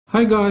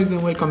Hi guys,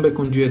 and welcome back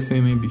on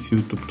GSM-ABC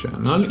YouTube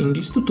channel. In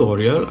this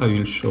tutorial I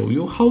will show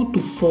you how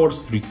to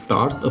force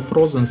restart a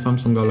frozen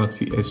Samsung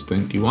Galaxy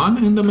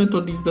S21, and the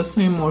method is the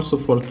same also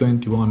for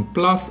 21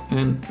 Plus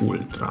and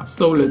Ultra.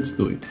 So let's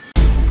do it.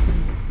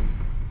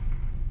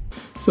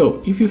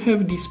 So if you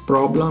have this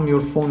problem,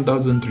 your phone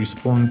doesn't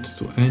respond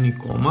to any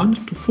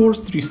command, to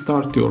force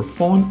restart your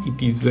phone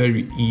it is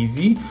very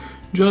easy.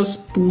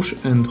 Just push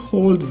and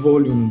hold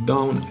volume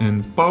down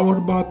and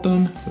power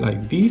button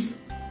like this.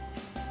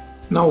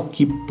 Now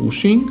keep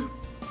pushing.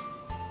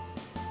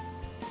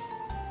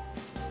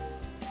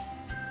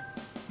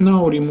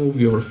 Now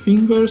remove your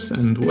fingers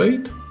and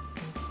wait.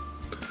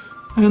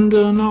 And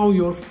now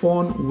your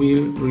phone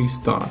will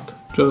restart.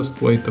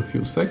 Just wait a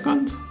few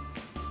seconds.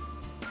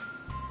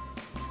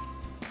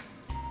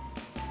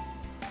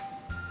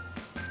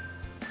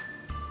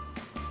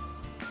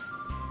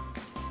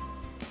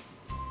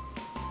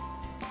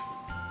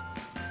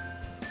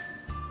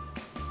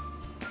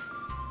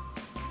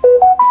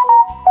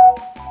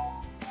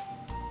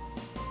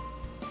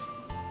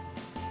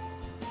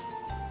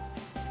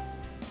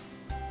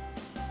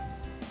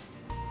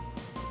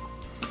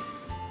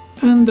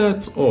 And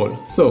that's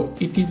all. So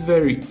it is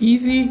very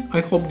easy.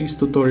 I hope this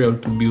tutorial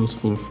to be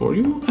useful for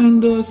you,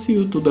 and see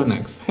you to the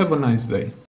next. Have a nice day.